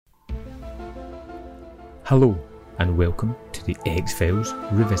Hello and welcome to the X-Files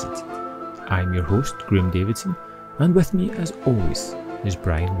Revisited. I'm your host, Graham Davidson, and with me as always is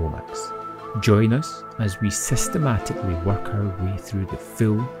Brian Lomax. Join us as we systematically work our way through the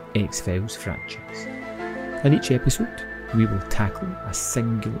full X-Files franchise. In each episode, we will tackle a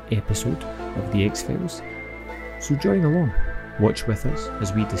single episode of the X-Files, so join along. Watch with us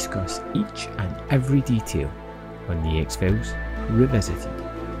as we discuss each and every detail on the X-Files Revisited.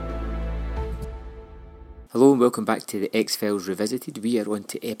 Hello and welcome back to the X-Files Revisited. We are on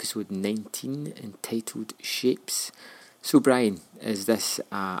to episode 19 entitled Shapes. So Brian, is this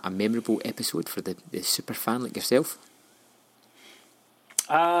a memorable episode for the super fan like yourself?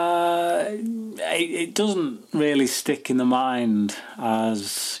 It doesn't really stick in the mind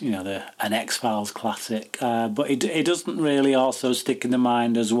as, an X-Files classic, but it doesn't really also stick in the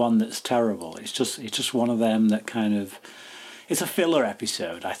mind as one that's terrible. It's just one of them that kind of... It's a filler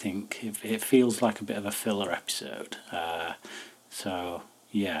episode, I think. It feels like a bit of a filler episode.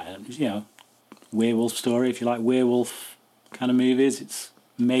 Werewolf story. If you like werewolf kind of movies, it's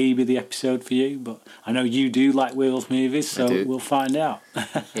maybe the episode for you. But I know you do like werewolf movies, so we'll find out.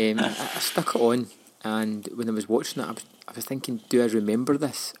 I stuck it on, and when I was watching it, I was thinking, do I remember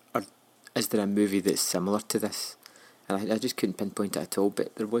this? Or is there a movie that's similar to this? And I just couldn't pinpoint it at all,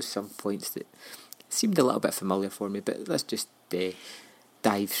 but there was some points that seemed a little bit familiar for me, but let's just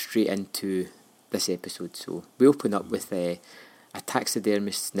dive straight into this episode. So we open up with a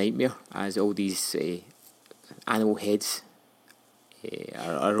taxidermist's nightmare as all these animal heads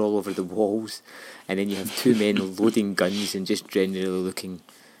are all over the walls, and then you have two men loading guns and just generally looking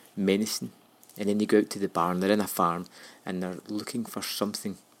menacing, and then they go out to the barn. They're in a farm and they're looking for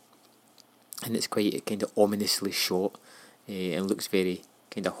something, and it's quite kind of ominously shot and looks very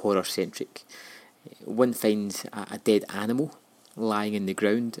kind of horror centric. One finds a dead animal lying in the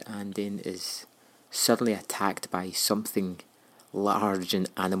ground and then is suddenly attacked by something large and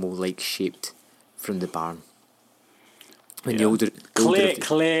animal-like shaped from the barn. When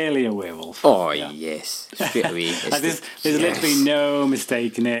clearly a werewolf. Oh yeah. Yes, straight away. There's literally no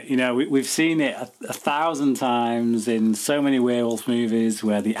mistaking it. We've seen it a 1,000 times in so many werewolf movies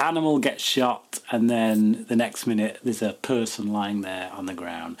where the animal gets shot and then the next minute there's a person lying there on the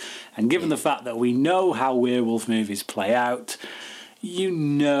ground. And given the fact that we know how werewolf movies play out, you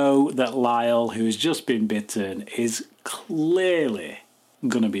know that Lyle, who has just been bitten, is clearly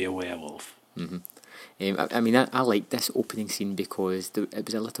going to be a werewolf. Mm-hmm. I liked this opening scene because it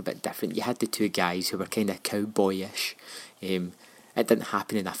was a little bit different. You had the two guys who were kind of cowboyish. It didn't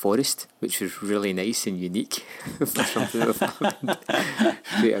happen in a forest, which was really nice and unique for something that happened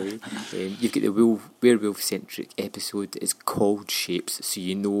straight away. You've got the werewolf-centric episode. It's called Shapes, so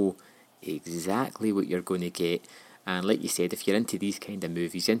you know exactly what you're going to get. And like you said, if you're into these kind of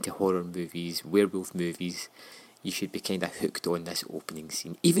movies, into horror movies, werewolf movies, you should be kind of hooked on this opening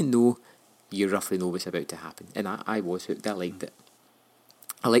scene, even though you roughly know what's about to happen. And I was hooked. I liked it.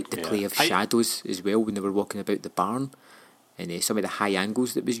 I liked the play of shadows as well when they were walking about the barn, and some of the high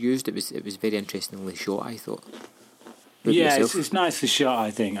angles that was used. It was very interestingly shot, I thought. It's nicely shot, I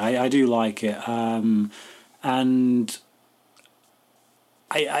think. I do like it. And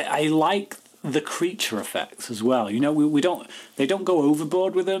I like the creature effects as well. They don't go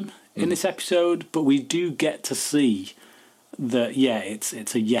overboard with them in this episode, but we do get to see that it's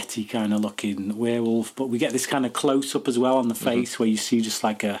a Yeti kind of looking werewolf, but we get this kind of close up as well on the face where you see just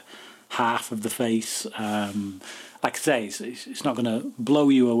like a half of the face. Like I say, it's not going to blow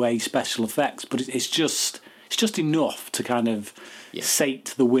you away special effects, but it's just enough to kind of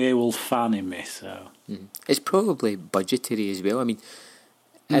sate the werewolf fan in me. So it's probably budgetary as well. I mean,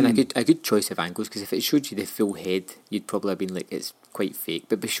 and a good choice of angles, because if it showed you the full head, you'd probably have been like, it's quite fake.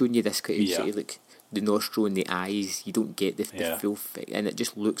 But by showing you this kind of sort of like the nostril and the eyes, you don't get the full fit, and it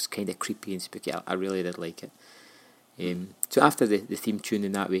just looks kind of creepy and spooky. I really did like it. So after the theme tune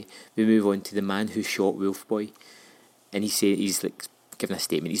in that way, we move on to the man who shot Wolfboy, and he's like giving a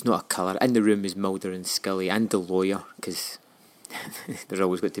statement. He's not a colour. In the room is Mulder and Scully and the lawyer, because there's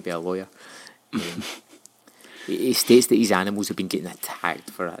always got to be a lawyer. He states that these animals have been getting attacked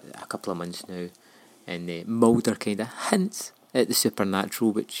for a couple of months now, and Mulder kind of hints at the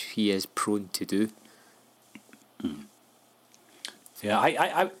supernatural, which he is prone to do. Yeah,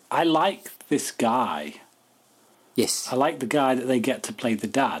 I like this guy. Yes. I like the guy that they get to play the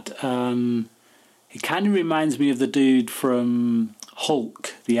dad. He kind of reminds me of the dude from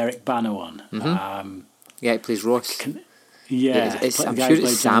Hulk, the Eric Bana one. Mm-hmm. He plays Ross. I'm sure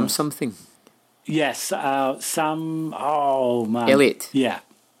it's Sam something. Yes, Sam... Oh, man. Elliott. Yeah.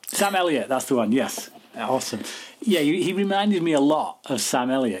 Sam Elliott, that's the one, yes. Awesome. Yeah, he reminded me a lot of Sam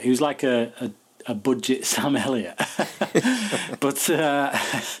Elliott. He was like a a budget Sam Elliott. But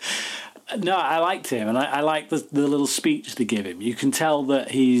no, I liked him, and I like the little speech they give him. You can tell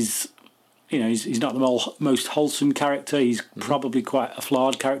that he's not the most wholesome character. He's probably quite a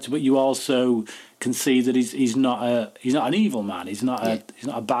flawed character, but you also can see that he's not an evil man. He's not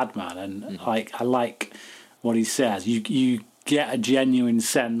a bad man, and I like what he says. You get a genuine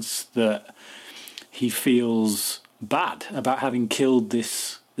sense that he feels bad about having killed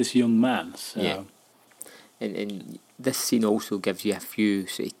this young man. So. Yeah, and this scene also gives you a few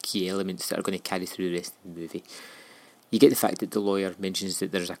sort of key elements that are going to carry through the rest of the movie. You get the fact that the lawyer mentions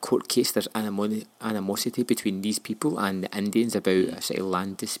that there's a court case, there's animosity between these people and the Indians about a sort of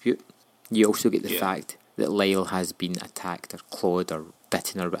land dispute. You also get the fact that Lyle has been attacked or clawed or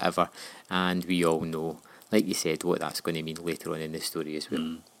bitten or whatever, and we all know, like you said, what that's going to mean later on in the story as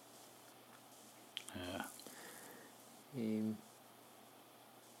well.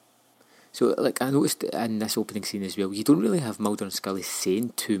 So, like, I noticed in this opening scene as well, you don't really have Mulder and Scully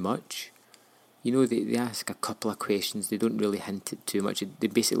saying too much. You know, they ask a couple of questions, they don't really hint at too much. They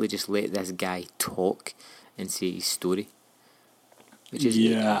basically just let this guy talk and say his story. Which is,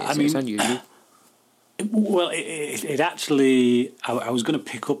 it's unusual. Well, it actually, I was going to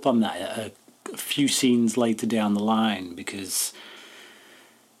pick up on that a few scenes later down the line, because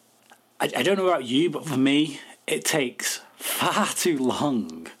I don't know about you, but for me, it takes far too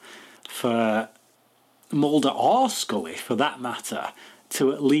long for Mulder or Scully, for that matter,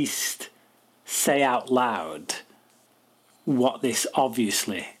 to at least say out loud what this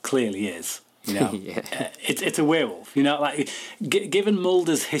obviously clearly is. You know, it's a werewolf. You know, like given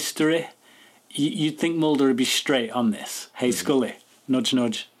Mulder's history, you'd think Mulder would be straight on this. Hey, Scully, nudge,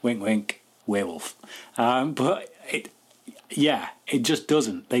 nudge, wink, wink, werewolf. But it just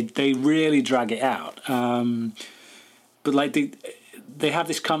doesn't. They really drag it out. But like they have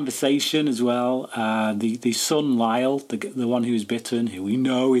this conversation as well. The son Lyle, the one who's bitten, who we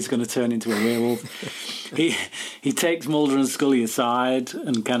know is going to turn into a werewolf, he takes Mulder and Scully aside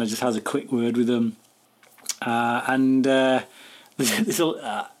and kind of just has a quick word with them. And there's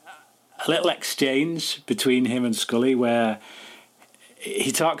a little exchange between him and Scully where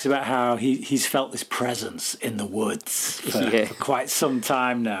he talks about how he's felt this presence in the woods for quite some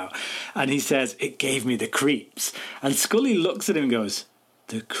time now. And he says, it gave me the creeps. And Scully looks at him and goes,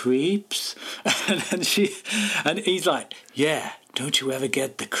 the creeps? and he's like, yeah, don't you ever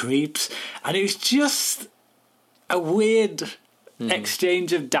get the creeps? And it was just a weird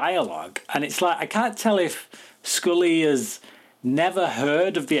exchange of dialogue. And it's like, I can't tell if Scully has never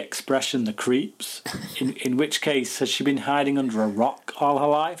heard of the expression the creeps, in which case has she been hiding under a rock all her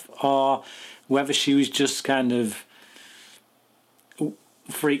life, or whether she was just kind of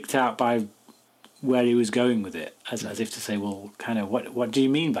freaked out by where he was going with it, as if to say, well, kind of what do you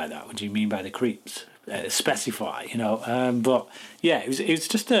mean by that? What do you mean by the creeps? Specify, you know. But yeah, it was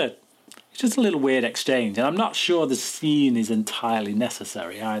just a little weird exchange, and I'm not sure the scene is entirely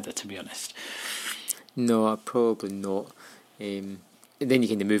necessary either, to be honest. No, probably not. And then you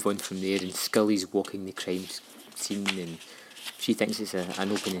kind of move on from there, and Scully's walking the crime scene, and she thinks it's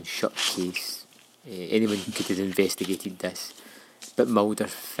an open and shut case. Anyone could have investigated this, but Mulder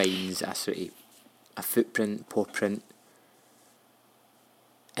finds a sort of a footprint, paw print,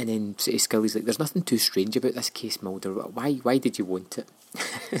 and then sort of Scully's like, "There's nothing too strange about this case, Mulder. Why did you want it?"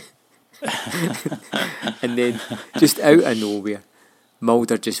 And then, just out of nowhere,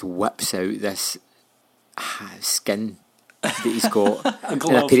 Mulder just whips out this skin that he's got, a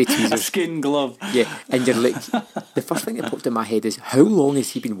glove, and a pair of tweezers. A skin glove. Yeah, and you're like, the first thing that popped in my head is, how long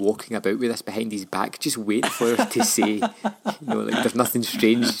has he been walking about with this behind his back, just waiting for her to say, you know, like, there's nothing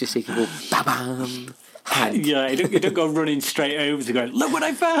strange, just so he can go, ba-bam, hand. Yeah, he don't go running straight over to go, look what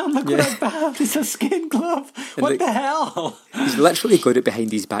I found, what I found, it's a skin glove, and what the hell? He's literally got it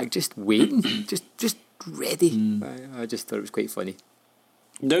behind his back, just waiting, just ready. I just thought it was quite funny.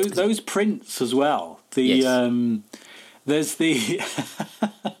 Those prints as well, there's the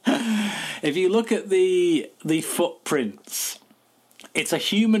if you look at the footprints, it's a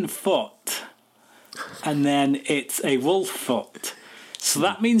human foot and then it's a wolf foot. So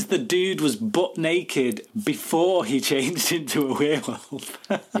that means the dude was butt naked before he changed into a werewolf.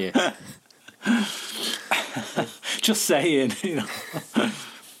 Yeah. Just saying, you know.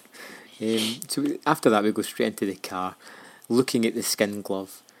 So after that we go straight into the car, looking at the skin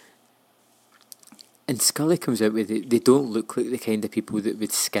glove. And Scully comes out with it. They don't look like the kind of people that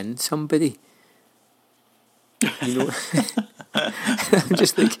would skin somebody. You know? I'm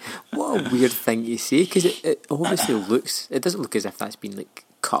just like, what a weird thing to say, because it obviously looks, it doesn't look as if that's been like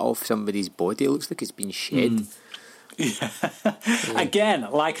cut off somebody's body. It looks like it's been shed. Again,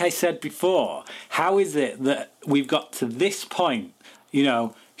 like I said before, how is it that we've got to this point,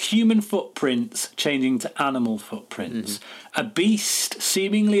 human footprints changing to animal footprints, a beast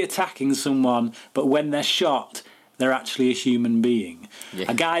seemingly attacking someone, but when they're shot, they're actually a human being. Yeah.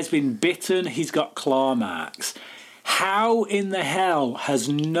 A guy's been bitten, he's got claw marks. How in the hell has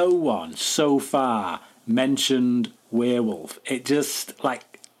no one so far mentioned werewolf? It just,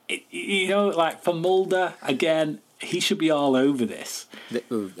 for Mulder, again, he should be all over this.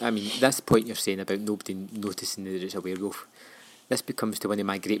 This point you're saying about nobody noticing that it's a werewolf, this becomes to one of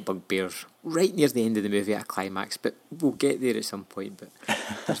my great bugbears right near the end of the movie at a climax, but we'll get there at some point. But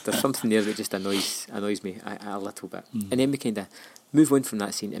there's something there that just annoys me a little bit. And then we kind of move on from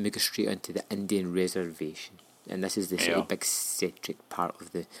that scene and we go straight onto the Indian reservation. And this is the sort of big centric part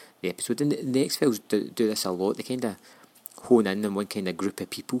of the episode. And the X-Files do this a lot. They kind of hone in on one kind of group of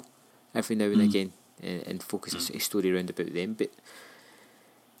people every now and again and focus a story around about them. But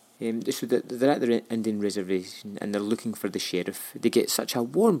so they're at the Indian reservation and they're looking for the sheriff. They get such a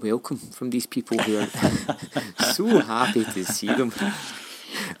warm welcome from these people who are so happy to see them.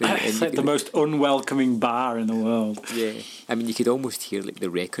 It's like the most unwelcoming bar in the world. Yeah, you could almost hear the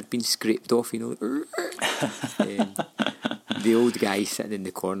record being scraped off, The old guy sitting in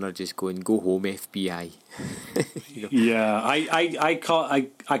the corner just going, "Go home, FBI." Yeah,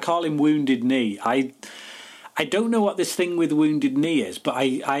 I call him Wounded Knee. I don't know what this thing with Wounded Knee is, but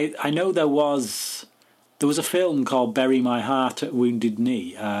I know there was a film called Bury My Heart at Wounded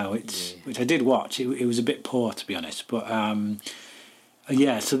Knee, which I did watch. It was a bit poor, to be honest, but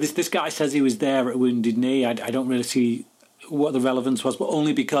so this guy says he was there at Wounded Knee. I don't really see what the relevance was, but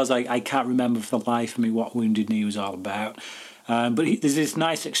only because I can't remember for the life of me what Wounded Knee was all about. But there's this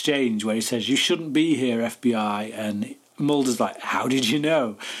nice exchange where he says, "You shouldn't be here, FBI," and Mulder's like, "How did you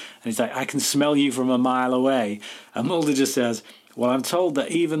know?" And he's like, "I can smell you from a mile away." And Mulder just says, "Well, I'm told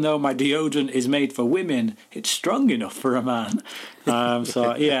that even though my deodorant is made for women, it's strong enough for a man."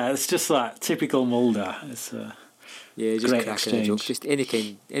 It's just like typical Mulder. It's just great cracking exchange. a joke. Just any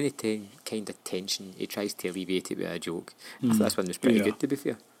kind of tension, he tries to alleviate it with a joke. I thought this one was pretty good, to be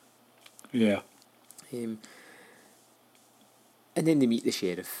fair. Yeah. And then they meet the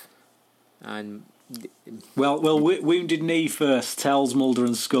sheriff, and Wounded Knee first tells Mulder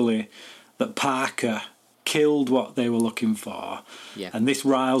and Scully that Parker killed what they were looking for, and this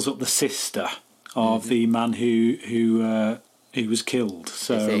riles up the sister of the man who was killed.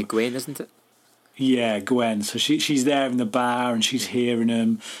 So it's Gwen, isn't it? Yeah, Gwen. So she's there in the bar and she's hearing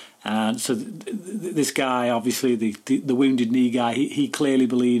him, and so this guy, obviously the Wounded Knee guy, he clearly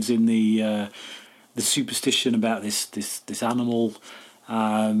believes in the superstition about this animal.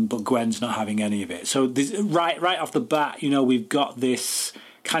 But Gwen's not having any of it. So right off the bat, we've got this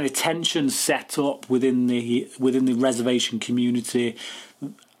kind of tension set up within the reservation community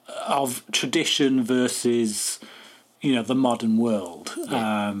of tradition versus the modern world,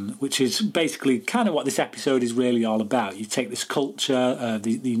 which is basically kind of what this episode is really all about. You take this culture,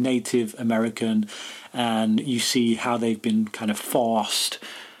 the Native American, and you see how they've been kind of forced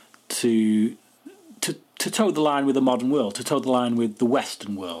to toe the line with the modern world, to toe the line with the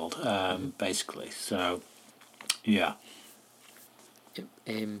Western world, basically. So, yeah.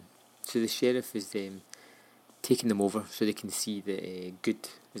 So the sheriff is taking them over so they can see the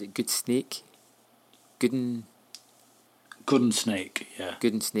Good Snake? Gooden Snake, yeah.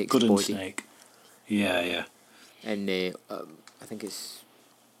 Gooden Snake's Gooden body. Snake. Yeah. And I think it's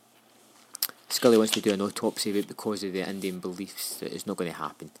Scully wants to do an autopsy of it because of the Indian beliefs that it's not going to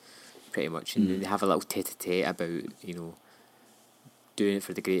happen, pretty much. And they have a little tete-a-tete about, doing it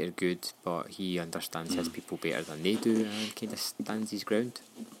for the greater good, but he understands his people better than they do and kind of stands his ground.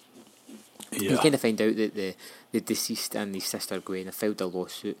 Yeah. You kind of find out that the deceased and his sister Gwen have filed a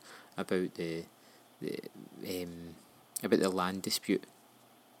lawsuit about the land dispute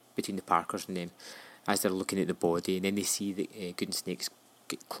between the Parkers and them as they're looking at the body, and then they see that Gooden Snake's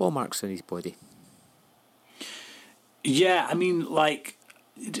got claw marks on his body. Yeah,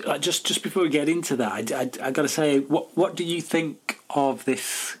 just before we get into that, I got to say, what do you think of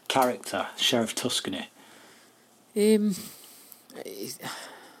this character, Sheriff Tuscany?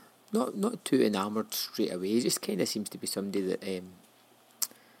 Not too enamoured straight away. He just kind of seems to be somebody that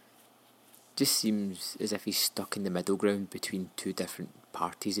just seems as if he's stuck in the middle ground between two different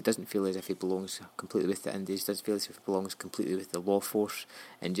parties. It doesn't feel as if he belongs completely with the Indies. It doesn't feel as if he belongs completely with the law force,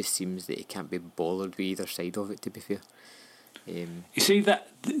 and just seems that he can't be bothered with either side of it, to be fair. You see, that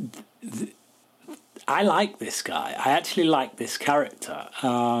I like this guy. I actually like this character.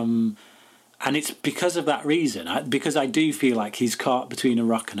 And it's because of that reason. Because I do feel like he's caught between a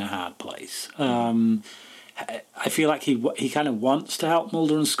rock and a hard place. I feel like he kind of wants to help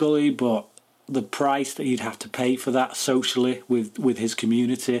Mulder and Scully, but the price that he'd have to pay for that socially with his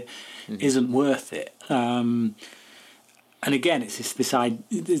community isn't worth it. And again, it's this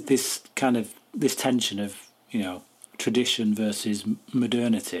tension of, tradition versus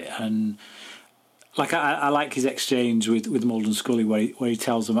modernity. And like I like his exchange with Mulder and Scully where he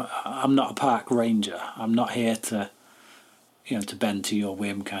tells them, "I'm not a park ranger. I'm not here to to bend to your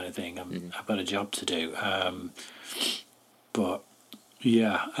whim," kind of thing. I've got a job to do. But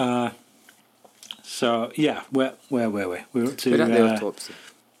yeah. So yeah, where were we? We were up to. We're at the autopsy.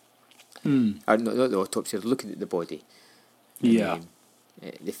 Not the autopsy. They're looking at the body. And,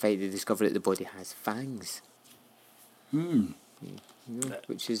 they discover that the body has fangs.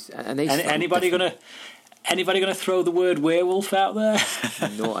 Which is a nice. Anybody gonna throw the word werewolf out there?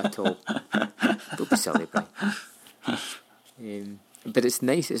 Not at all. Don't be silly, Brian. But it's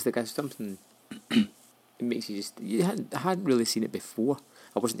nice. It's like something. It makes you just. I hadn't really seen it before.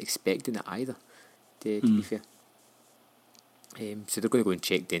 I wasn't expecting it either. To be fair. So they're going to go and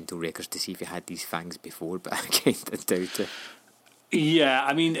check dental records to see if he had these fangs before, but I kind of doubt it. Yeah,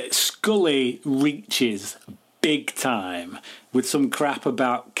 I mean, Scully reaches big time with some crap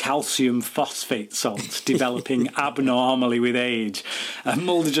about calcium phosphate salts developing abnormally with age. And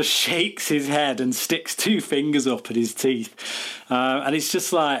Mulder just shakes his head and sticks 2 fingers up at his teeth. And it's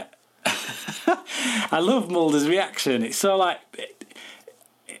just like... I love Mulder's reaction. It's so like...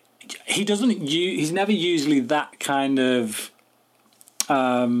 He's never usually that kind of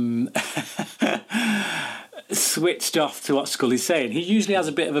switched off to what Scully's saying. He usually has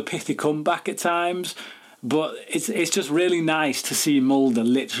a bit of a pithy comeback at times, but it's just really nice to see Mulder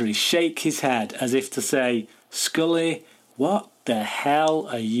literally shake his head as if to say, "Scully, what the hell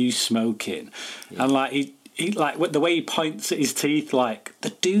are you smoking?" Yeah. And like he like the way he points at his teeth, like, the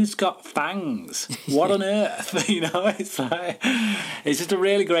dude's got fangs. What on earth? It's like, it's just a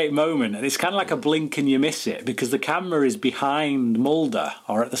really great moment, and it's kind of like a blink and you miss it because the camera is behind Mulder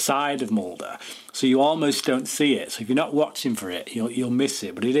or at the side of Mulder, so you almost don't see it. So if you're not watching for it, you'll miss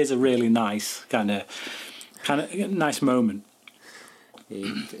it. But it is a really nice kind of nice moment.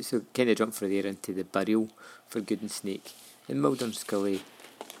 So kind of jump from there into the burial for Good and Snake, and Mulder and Scully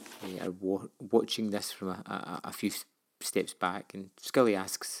are watching this from a few steps back, and Scully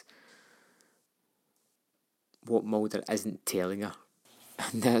asks what Mulder isn't telling her,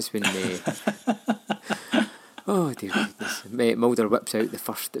 and that's when oh dear goodness, Mulder whips out the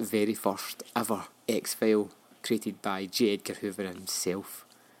very first ever X-File created by J. Edgar Hoover himself.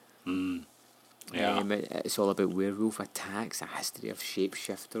 Yeah. It's all about werewolf attacks, a history of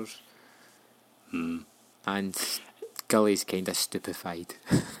shapeshifters, and Scully's kind of stupefied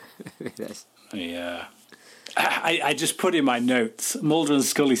with this. Yeah. I just put in my notes, Mulder and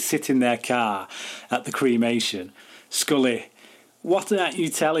Scully sit in their car at the cremation. Scully, what aren't you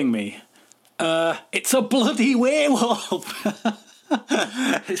telling me? It's a bloody werewolf.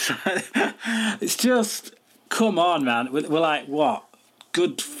 It's just, come on, man. We're like, what?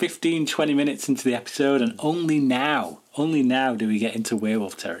 Good 15-20 minutes into the episode, and only now do we get into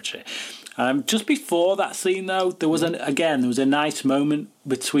werewolf territory. Just before that scene, though, there was a nice moment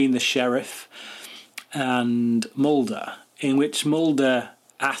between the sheriff and Mulder, in which Mulder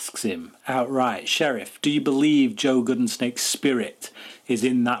asks him outright, "Sheriff, do you believe Joe Goodsnake's spirit is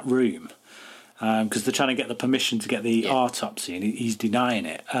in that room?" Because they're trying to get the permission to get the autopsy, and he's denying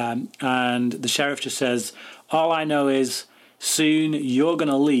it. And the sheriff just says, "All I know is soon you're going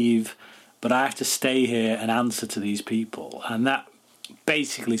to leave, but I have to stay here and answer to these people." And that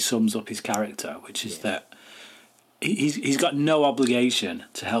basically sums up his character, which is that he's got no obligation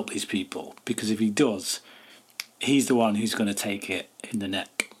to help these people, because if he does, he's the one who's going to take it in the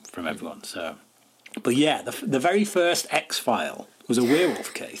neck from everyone. So, but yeah, the very first X-File was a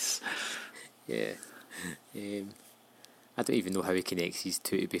werewolf case. Yeah. I don't even know how he connects these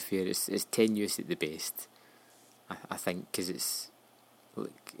two, to be fair. It's tenuous at the best, I think, because it's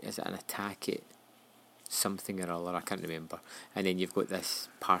like, is it an attack at something or other? I can't remember. And then you've got this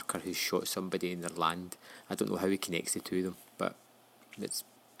Parker who shot somebody in their land. I don't know how he connects the two of them, but it's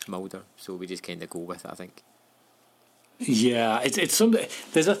Mulder, so we just kind of go with it, I think. Yeah, it's something.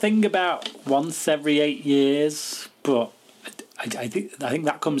 There's a thing about once every 8 years, but I think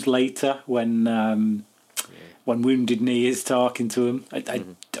that comes later when Wounded Knee is talking to him. I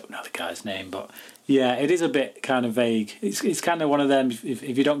don't know the guy's name, but yeah, it is a bit kind of vague. It's kind of one of them.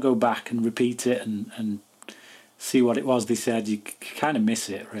 If you don't go back and repeat it and see what it was they said, you kind of miss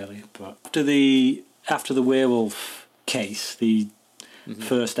it, really. But after the werewolf case, the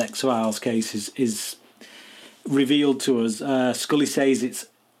first X-Files case is revealed to us. Scully says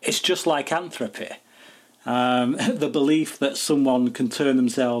it's just lycanthropy. the belief that someone can turn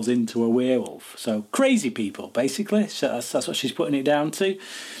themselves into a werewolf. So crazy people, basically. So that's what she's putting it down to.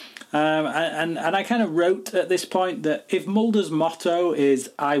 And I kind of wrote at this point that if Mulder's motto is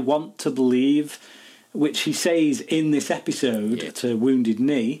 "I want to believe," which he says in this episode to Wounded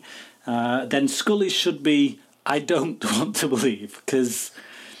Knee, then Scully's should be "I don't want to believe," because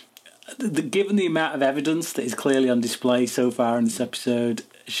given the amount of evidence that is clearly on display so far in this episode,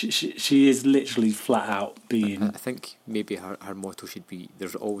 she is literally flat out being... I think maybe her motto should be,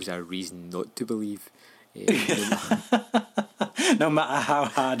 "There's always a reason not to believe." No matter how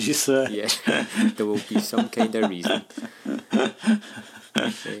hard you search. Yeah, there will be some kind of reason.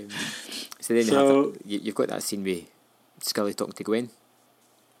 So then you've got that scene with Scully talking to Gwen.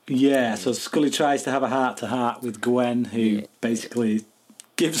 Yeah, so Scully tries to have a heart-to-heart with Gwen, who basically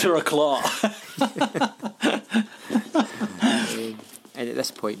gives her a claw. And at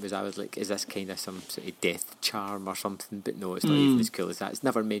this point, I was like, is this kind of some sort of death charm or something? But no, it's not even as cool as that. It's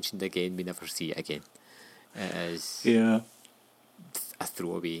never mentioned again. We never see it again. It is a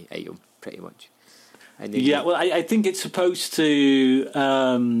throwaway item, pretty much. And then well, I think it's supposed to...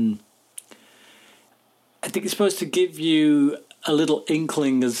 I think it's supposed to give you a little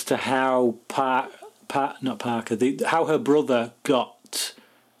inkling as to how how her brother got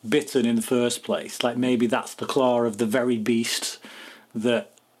bitten in the first place. Like maybe that's the claw of the very beast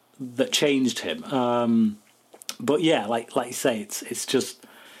that changed him. But yeah, like you say, it's just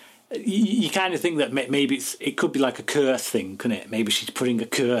you kind of think that maybe it could be like a curse thing, couldn't it? Maybe she's putting a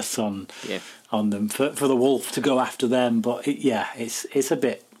curse on them for the wolf to go after them. But it's a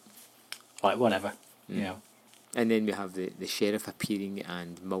bit like whatever, you know. And then we have the sheriff appearing,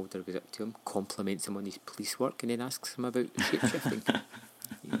 and Mulder goes up to him, compliments him on his police work, and then asks him about shape-shifting.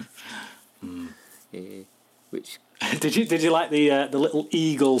 Which did you like the little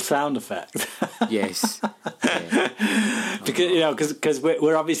eagle sound effect? Yes. Because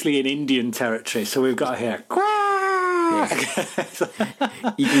we're obviously in Indian territory, so we've got to hear.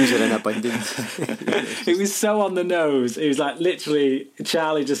 Eagles are in abundance. It was so on the nose. It was like literally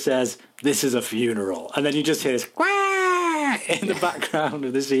Charlie just says, "This is a funeral," and then you just hear this in the background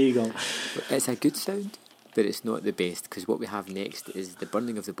of this eagle. It's a good sound, but it's not the best, because what we have next is the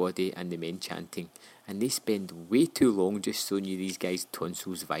burning of the body and the men chanting, and they spend way too long just showing you these guys'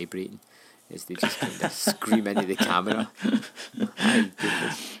 tonsils vibrating as they just kind of scream into the camera. My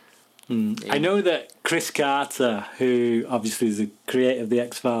goodness. I know that Chris Carter, who obviously is the creator of the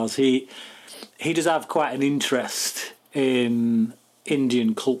X-Files, he does have quite an interest in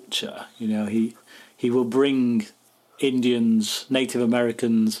Indian culture. You know, he will bring Indians, Native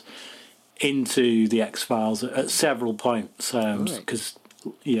Americans, into the X-Files at several points, because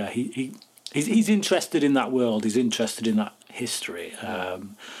he's interested in that world. He's interested in that history.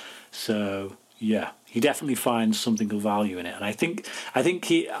 So yeah, he definitely finds something of value in it, and I think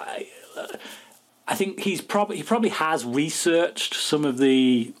he probably has researched some of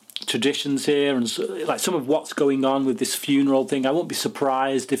the traditions here and like some of what's going on with this funeral thing. I won't be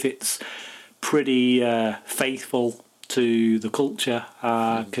surprised if it's pretty faithful to the culture,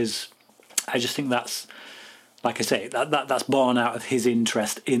 because I just think that's, like I say, that's born out of his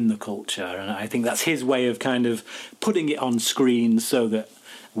interest in the culture, and I think that's his way of kind of putting it on screen so that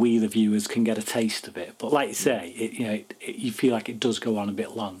we, the viewers, can get a taste of it. But like you say, you feel like it does go on a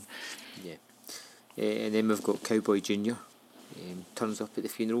bit long. Yeah. And then we've got Cowboy Jr. Turns up at the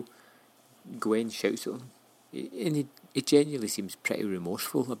funeral. Gwen shouts at him, and he genuinely seems pretty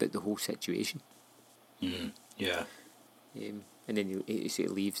remorseful about the whole situation. Yeah. And then he sort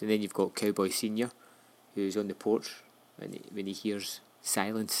of leaves, and then you've got Cowboy Senior, who's on the porch, and when he hears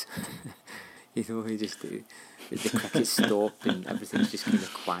silence, he just the crickets stop and everything's just kind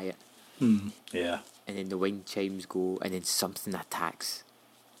of quiet. Yeah. And then the wind chimes go, and then something attacks.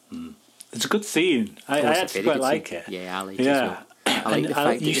 It's a good scene. I actually quite like it. Yeah, I like it as well. I like the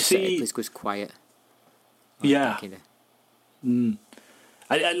fact that the city place goes quiet. Yeah.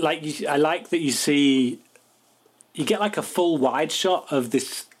 I like that you see. You get like a full wide shot of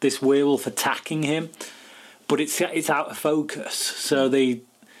this werewolf attacking him, but it's out of focus. So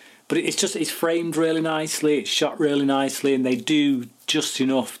it's framed really nicely. It's shot really nicely, and they do just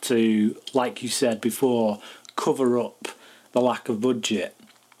enough to, like you said before, cover up the lack of budget.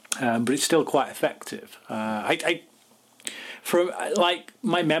 But it's still quite effective. From like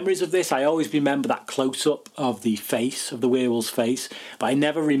my memories of this, I always remember that close up of the face, of the werewolf's face, but I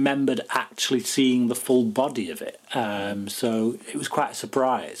never remembered actually seeing the full body of it. So it was quite a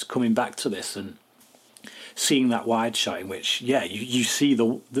surprise coming back to this and seeing that wide shot in which, you see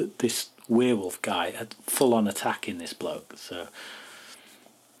this werewolf guy full on attacking this bloke. So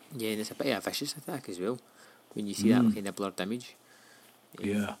Yeah, and it's a bit of a vicious attack as well, when you see that kind of blurred image.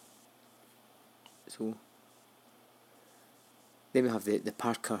 Yeah. So then we have the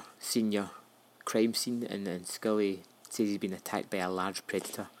Parker Senior crime scene, and Scully says he's been attacked by a large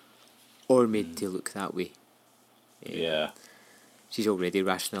predator, or made to look that way. Yeah. She's already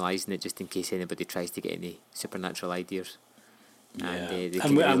rationalising it just in case anybody tries to get any supernatural ideas. Yeah. And, they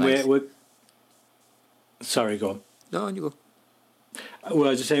and we're sorry, go on. No, on you go. Well,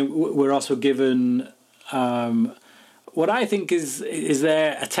 I was just saying, we're also given what I think is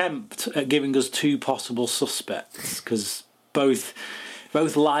their attempt at giving us two possible suspects, because both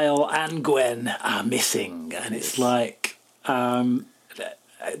Lyle and Gwen are missing, and it's like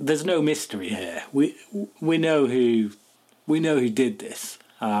there's no mystery here. We know who did this.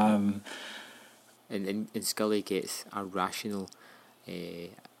 And Scully gets a rational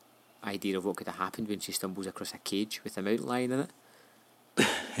idea of what could have happened when she stumbles across a cage with a mountain lion in it.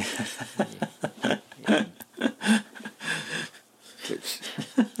 Which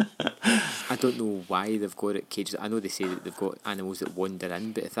I don't know why they've got it caged. I know they say that they've got animals that wander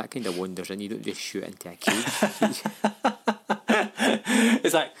in, but if that kind of wanders in, you don't just shoot into a cage.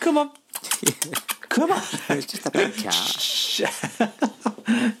 It's like, come on. Come on. It's just a big cat.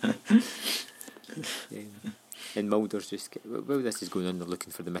 And Mulder's just, while this is going on, they're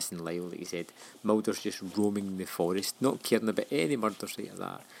looking for the missing Lyle, like you said. Mulder's just roaming the forest, not caring about any murders like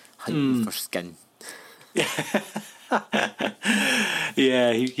that, hunting for skin.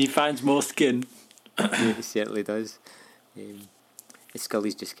 Yeah, he finds more skin. Yeah, he certainly does.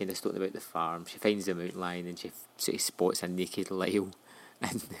 Scully's just kind of stoking about the farm. She finds the mountain lion and she sort of spots a naked Lyle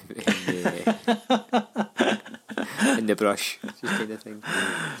in the brush, just kind of thing.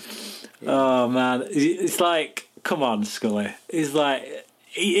 Oh man, it's like, come on, Scully. It's like,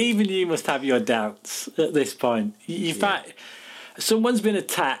 even you must have your doubts at this point. You find someone's been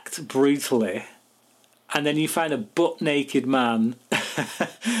attacked brutally, and then you find a butt-naked man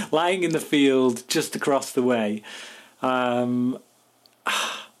lying in the field just across the way. How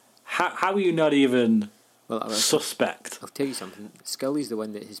are you not even suspect? I'll tell you something. Scully's the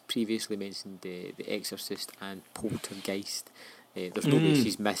one that has previously mentioned The Exorcist and Poltergeist. There's no way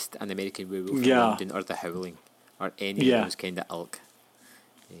she's missed An American Werewolf in London or The Howling or any of those kind of ilk.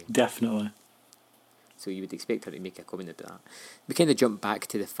 Definitely. So you would expect her to make a comment about that. We kind of jump back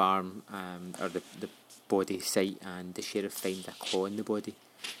to the farm or the body site, and the sheriff finds a claw in the body.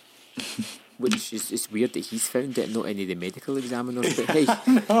 Which is, it's weird that he's found it, not any of the medical examiners. But hey, I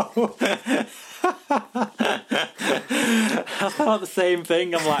thought the same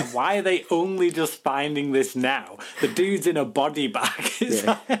thing. I'm like, why are they only just finding this now? The dude's in a body bag.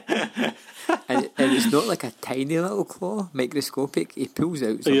 And it's not like a tiny little claw, microscopic. He pulls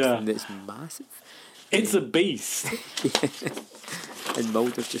out something that's massive. It's a beast. And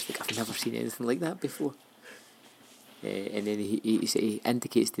Mulder's just like, I've never seen anything like that before. And then he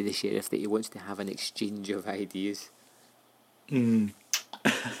indicates to the sheriff that he wants to have an exchange of ideas.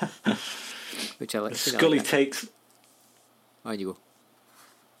 Which I like. Scully takes... On you go.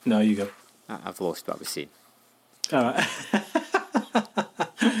 No, you go. I've lost what I was saying. All right.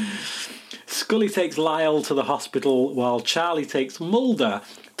 Scully takes Lyle to the hospital while Charlie takes Mulder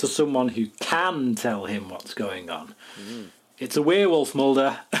to someone who can tell him what's going on. It's a werewolf,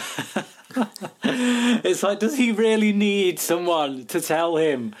 Mulder. It's like, does he really need someone to tell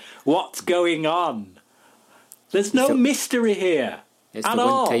him what's going on? There's no mystery here. It's the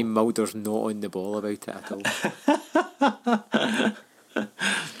one time Mulder's not on the ball about it at all.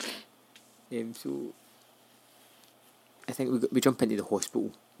 So I think we jump into the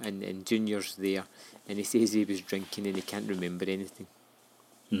hospital, and Junior's there, and he says he was drinking and he can't remember anything.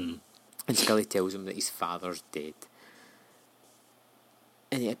 And Scully tells him that his father's dead.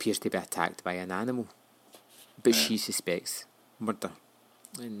 And he appears to be attacked by an animal. But she suspects murder.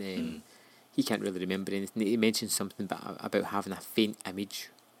 And he can't really remember anything. He mentions something about having a faint image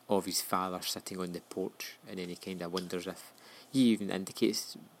of his father sitting on the porch, and then he kind of wonders if... He even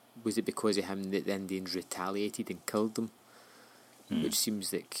indicates, was it because of him that the Indians retaliated and killed them? Which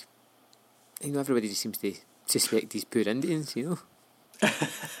seems like... You know, everybody just seems to suspect these poor Indians, you know?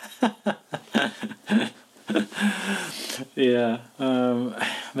 Yeah,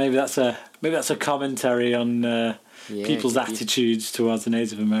 maybe that's a commentary on people's attitudes towards the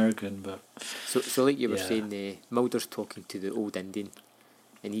Native American. But so like you were saying, Mulder's talking to the old Indian,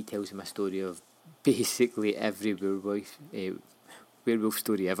 and he tells him a story of basically every werewolf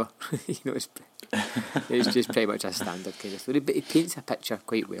story ever. You know, it's just pretty much a standard kind of story, but he paints a picture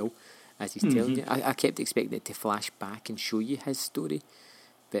quite well as he's telling you. I kept expecting it to flash back and show you his story,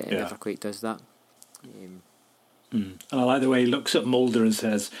 but it never quite does that. And I like the way he looks at Mulder and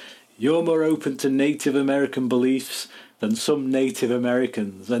says, "You're more open to Native American beliefs than some Native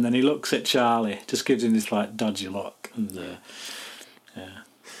Americans." And then he looks at Charlie, just gives him this like dodgy look. And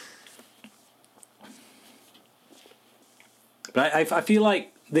But I feel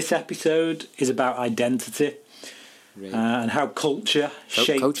like this episode is about identity, Right. and how culture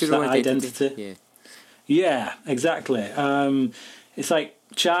shapes Cultural that identity. Yeah. Yeah, exactly. It's like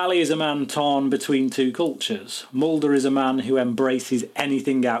Charlie is a man torn between two cultures. Mulder is a man who embraces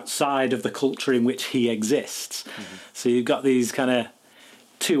anything outside of the culture in which he exists. Mm-hmm. So you've got these kind of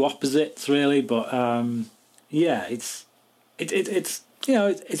two opposites, really. But yeah, it's you know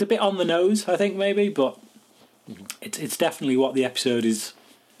it's a bit on the nose, I think, maybe, but it's definitely what the episode is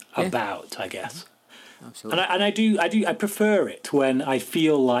about, I guess. Absolutely. And I prefer it when I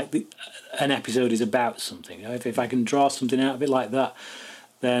feel like an episode is about something. You know, if I can draw something out of it like that,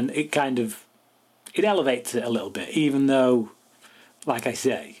 then it elevates it a little bit. Even though, like I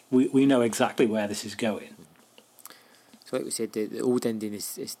say, we know exactly where this is going. So, like we said, the old Indian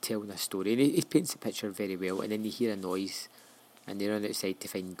is telling a story, and he paints the picture very well. And then you hear a noise, and they run outside to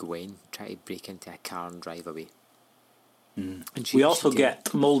find Gwen, try to break into a car and drive away. And we also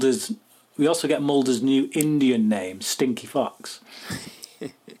get Mulder's new Indian name, Stinky Fox.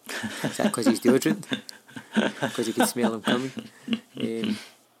 Is that because he's deodorant? Because he can smell him coming?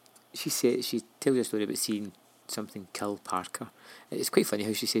 She tells a story about seeing something kill Parker. It's quite funny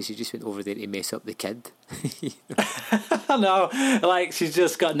how she says she just went over there to mess up the kid. I know, like she's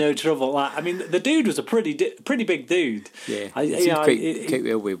just got no trouble. Like, I mean, the dude was a pretty big dude. Yeah, quite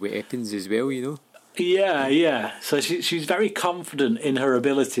well with weapons as well, you know. Yeah. So she's very confident in her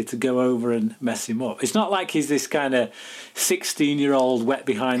ability to go over and mess him up. It's not like he's this kind of 16-year-old wet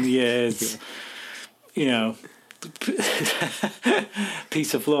behind the ears, you know,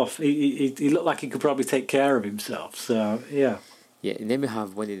 piece of fluff. He looked like he could probably take care of himself. So yeah. Yeah, and then we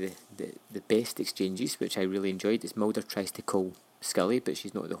have one of the best exchanges, which I really enjoyed. It's Mulder tries to call Scully, but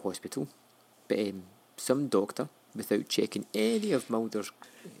she's not at the hospital. But some doctor, without checking any of Mulder's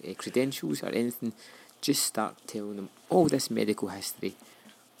credentials or anything, just start telling him all this medical history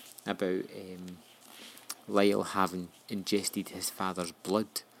about Lyle having ingested his father's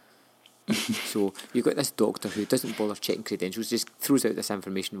blood. So you've got this doctor who doesn't bother checking credentials, just throws out this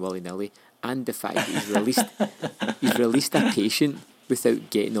information willy-nilly, and the fact that he's released a patient without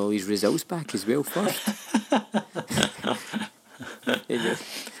getting all his results back as well first.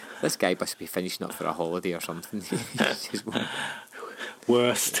 This guy must be finishing up for a holiday or something.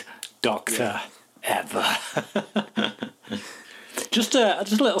 Worst doctor ever. Just a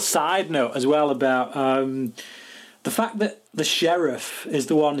little side note as well about the fact that the sheriff is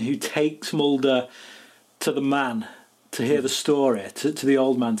the one who takes Mulder to the man to hear the story, to the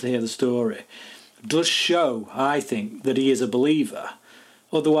old man to hear the story, does show, I think, that he is a believer.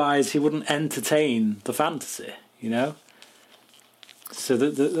 Otherwise, he wouldn't entertain the fantasy, you know? So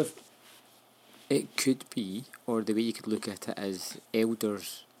it could be, or the way you could look at it as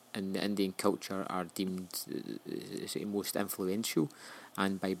elders in the Indian culture are deemed most influential,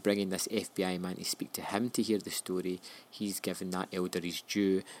 and by bringing this FBI man to speak to him to hear the story, he's given that elder his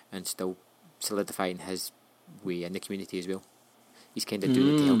due and still solidifying his way in the community as well. He's kind of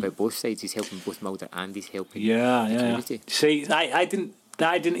doing it to help out both sides. He's helping both Mulder and he's helping the community. See, I didn't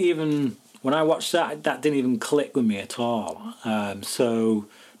even, when I watched that didn't even click with me at all.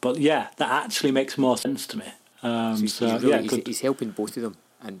 But yeah, that actually makes more sense to me. He's helping both of them,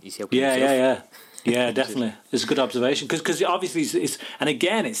 and he's helping himself. Yeah, definitely. It's a good observation because obviously it's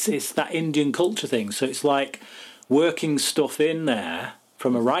that Indian culture thing. So it's like working stuff in there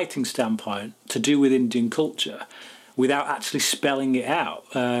from a writing standpoint to do with Indian culture without actually spelling it out.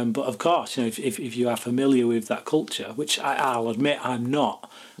 But of course, you know, if you are familiar with that culture, which I'll admit I'm not,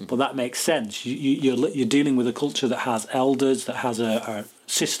 but that makes sense. You're dealing with a culture that has elders, that has a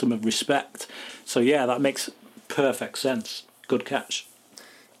system of respect. So yeah, that makes perfect sense. Good catch.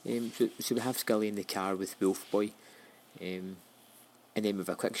 So we have Scully in the car with Wolf Boy, and then with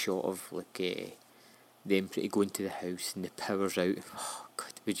a quick shot of like them pretty going to the house and the power's out. Oh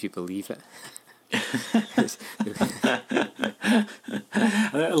God, would you believe it?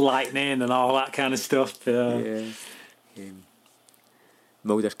 Lightning and all that kind of stuff. Yeah.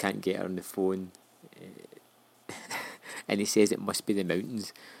 Mulder can't get her on the phone, and he says it must be the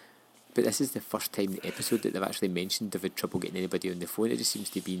mountains. But this is the first time in the episode that they've actually mentioned they've had trouble getting anybody on the phone. It just seems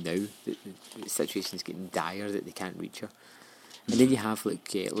to be now that the situation's getting dire that they can't reach her. And then you have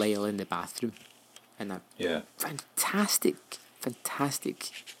like Lyle in the bathroom, and a fantastic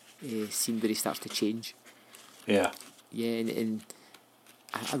scene where he starts to change. Yeah, and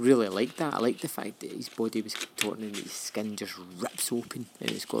I really like that. I like the fact that his body was contorting and his skin just rips open and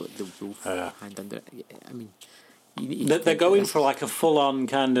it's got like the wolf hand under it. I mean, they're going for like a full-on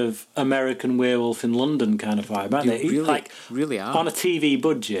kind of American Werewolf in London kind of vibe, aren't they? Really are. On a TV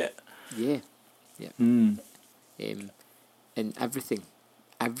budget. Yeah. And everything,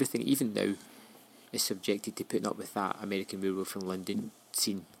 even now, is subjected to putting up with that American Werewolf in London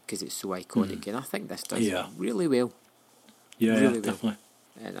scene because it's so iconic. And I think this does it really well. Yeah, really well. Definitely.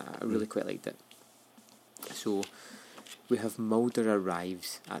 And I really quite liked it. So we have Mulder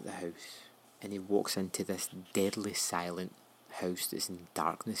arrives at the house and he walks into this deadly silent house that's in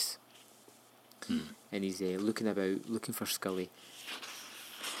darkness. And he's looking for Scully.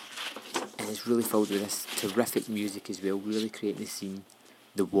 And it's really filled with this terrific music as well, really creating the scene.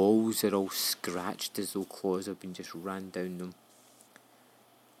 The walls are all scratched as though claws have been just ran down them.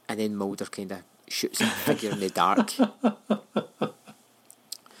 And then Mulder kind of shoots a figure in the dark.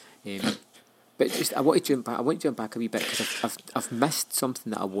 But just I want to jump back a wee bit because I've missed something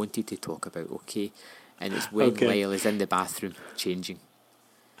that I wanted to talk about. Okay, and it's when Lyle is in the bathroom changing,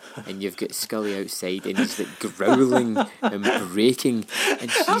 and you've got Scully outside, and he's like growling and breaking.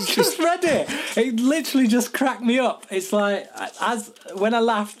 And I've just read it. It literally just cracked me up. It's like when I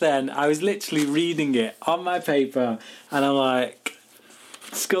laughed, then I was literally reading it on my paper, and I'm like,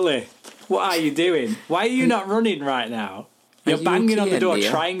 Scully, what are you doing? Why are you not running right now? You're banging on the door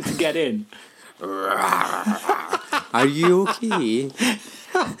trying to get in. Are you okay?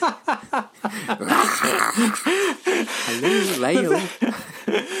 Hello, Lyle.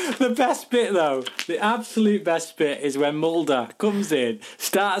 The best bit, though, the absolute best bit, is when Mulder comes in,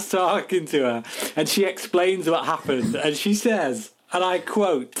 starts talking to her, and she explains what happened, and she says, and I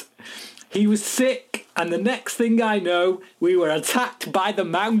quote, "He was sick, and the next thing I know, we were attacked by the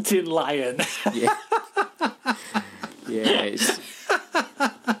mountain lion." Yeah. Yeah, it's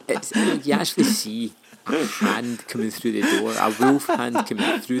you actually see a hand coming through the door, a wolf hand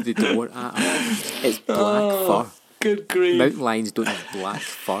coming through the door at her. It's black fur. Good grief. Mountain lions don't have black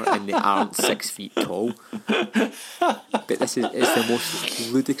fur and they aren't 6 feet tall. But it's the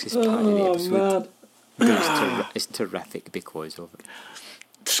most ludicrous part of the episode. But it's terrific because of it.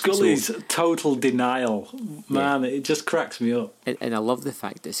 Scully's total denial, man, it just cracks me up. And I love the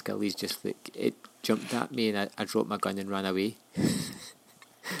fact that Scully's just like, it jumped at me and I dropped my gun and ran away.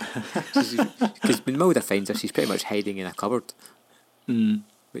 Because when Mulder finds her, she's pretty much hiding in a cupboard,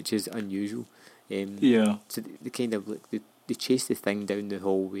 which is unusual. So they kind of they chase the thing down the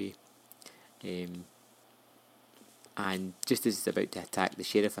hallway, and just as it's about to attack, the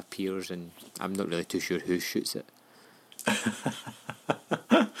sheriff appears, and I'm not really too sure who shoots it.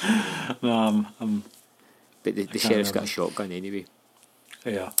 But the sheriff's got a shotgun anyway.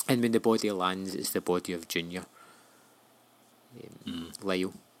 Yeah. And when the body lands, it's the body of Junior.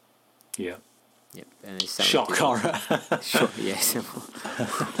 Lyle. Yeah. Yep. And it's shock horror. Yes.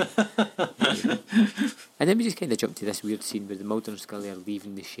 And then we just kind of jump to this weird scene where the Mulder and Scully are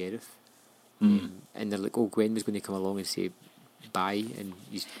leaving the sheriff. And they're like, oh, Gwen was going to come along and say bye, and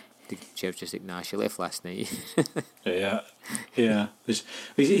the sheriff's just like, nah, she left last night. Yeah.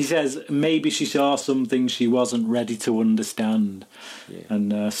 He says maybe she saw something she wasn't ready to understand. Yeah.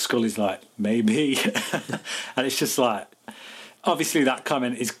 And Scully's like, maybe. And it's just like, obviously that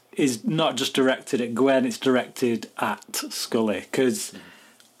comment is not just directed at Gwen, it's directed at Scully. Because,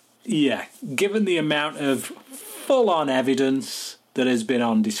 given the amount of full-on evidence that has been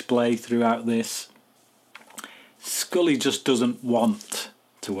on display throughout this, Scully just doesn't want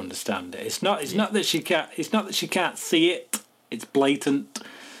to understand it. It's not that she can't see it. It's blatant.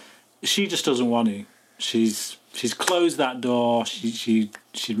 She just doesn't want to. She's closed that door. She'd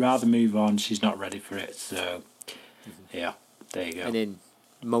rather move on. She's not ready for it. So there you go. And then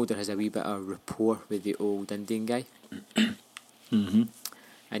Mulder has a wee bit of rapport with the old Indian guy.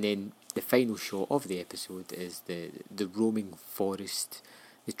 And then the final shot of the episode is the roaming forest,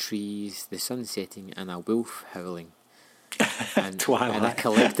 the trees, the sun setting, and a wolf howling. And a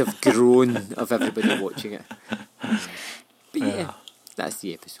collective groan of everybody watching it. But that's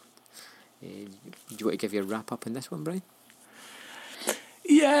the episode. Do you want to give your wrap up on this one, Brian?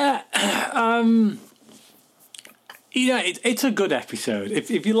 Yeah, it's a good episode.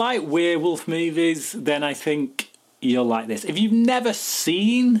 If you like werewolf movies, then I think you'll like this. If you've never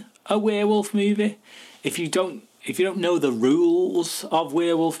seen a werewolf movie, if you don't know the rules of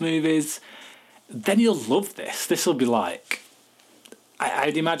werewolf movies, then you'll love this. This will be like,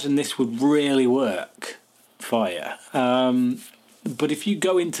 I'd imagine this would really work for you. But if you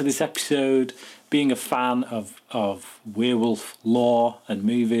go into this episode being a fan of werewolf lore and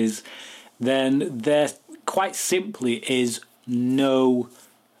movies, then there quite simply is no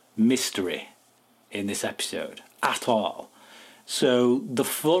mystery in this episode at all. So the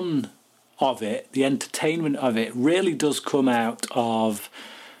fun of it, the entertainment of it, really does come out of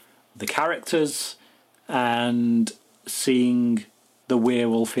the characters and seeing the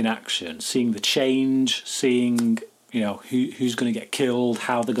werewolf in action, seeing the change, seeing, you know, who's going to get killed,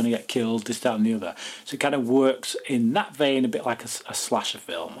 how they're going to get killed, this, that and the other. So it kind of works in that vein a bit like a slasher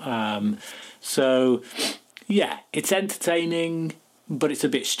film. So yeah, it's entertaining, but it's a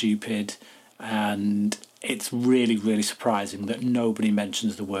bit stupid, and it's really, really surprising that nobody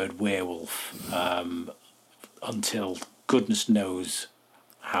mentions the word werewolf until goodness knows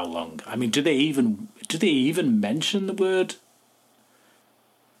how long. I mean, do they even mention the word?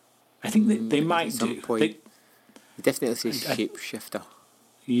 I think they might at some do. point. They definitely say shapeshifter.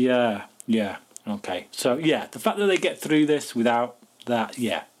 Yeah. Okay. So yeah, the fact that they get through this without that,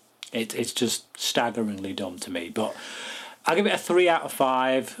 yeah, it's just staggeringly dumb to me. But I'll give it a 3 out of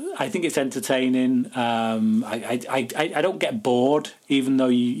 5. I think it's entertaining. I don't get bored, even though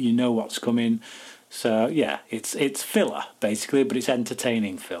you know what's coming. So yeah, it's filler basically, but it's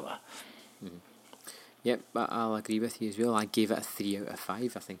entertaining filler. Yep, but I'll agree with you as well. I gave it a 3 out of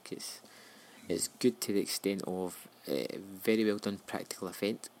 5. I think it's good to the extent of very well done practical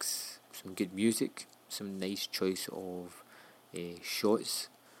effects, some good music, some nice choice of shots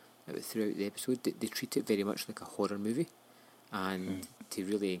throughout the episode. They treat it very much like a horror movie, and to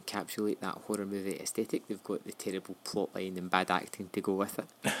really encapsulate that horror movie aesthetic, they've got the terrible plotline and bad acting to go with it,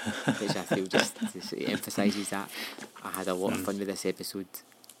 which I feel just emphasises that. I had a lot of fun with this episode.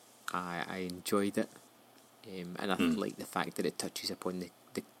 I enjoyed it. And I like the fact that it touches upon the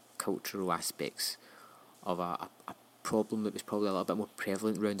cultural aspects of a problem that was probably a little bit more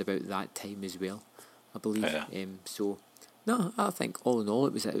prevalent round about that time as well, I believe. So, no, I think all in all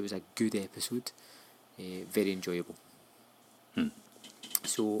it was a good episode, very enjoyable.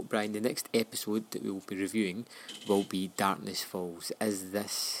 So, Brian, the next episode that we will be reviewing will be Darkness Falls. Is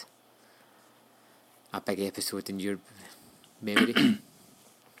this a big episode in your memory?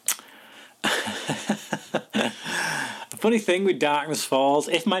 The funny thing with Darkness Falls,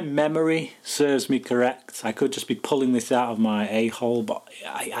 if my memory serves me correct, I could just be pulling this out of my a-hole, but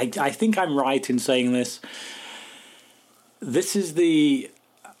I think I'm right in saying this. This is this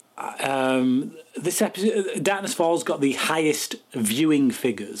episode, Darkness Falls got the highest viewing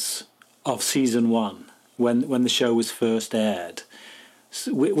figures of season 1 when the show was first aired,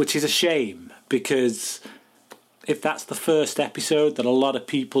 which is a shame, because if that's the first episode that a lot of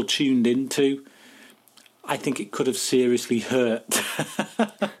people tuned into, I think it could have seriously hurt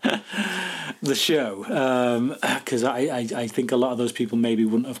the show, because I think a lot of those people maybe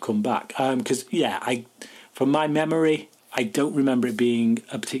wouldn't have come back. Because from my memory, I don't remember it being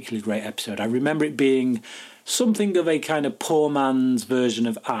a particularly great episode. I remember it being something of a kind of poor man's version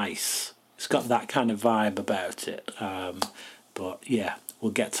of Ice. It's got that kind of vibe about it. But yeah,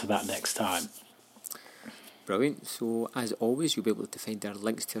 we'll get to that next time. Brilliant. So, as always, you'll be able to find our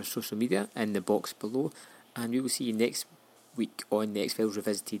links to our social media in the box below, and we will see you next week on the X-Files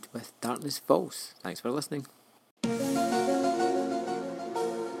Revisited with Darkness Falls. Thanks for listening.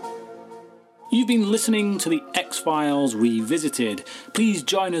 You've been listening to the X-Files Revisited. Please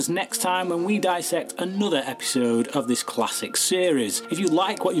join us next time when we dissect another episode of this classic series. If you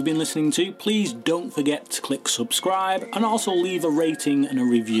like what you've been listening to, please don't forget to click subscribe and also leave a rating and a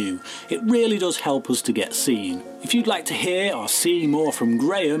review. It really does help us to get seen. If you'd like to hear or see more from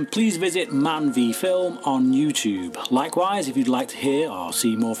Graham, please visit Man v Film on YouTube. Likewise, if you'd like to hear or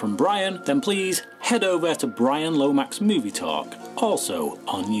see more from Brian, then please head over to Brian Lomax Movie Talk, also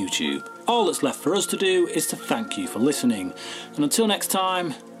on YouTube. All that's left for us to do is to thank you for listening, and until next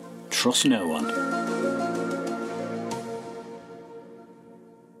time, trust no one.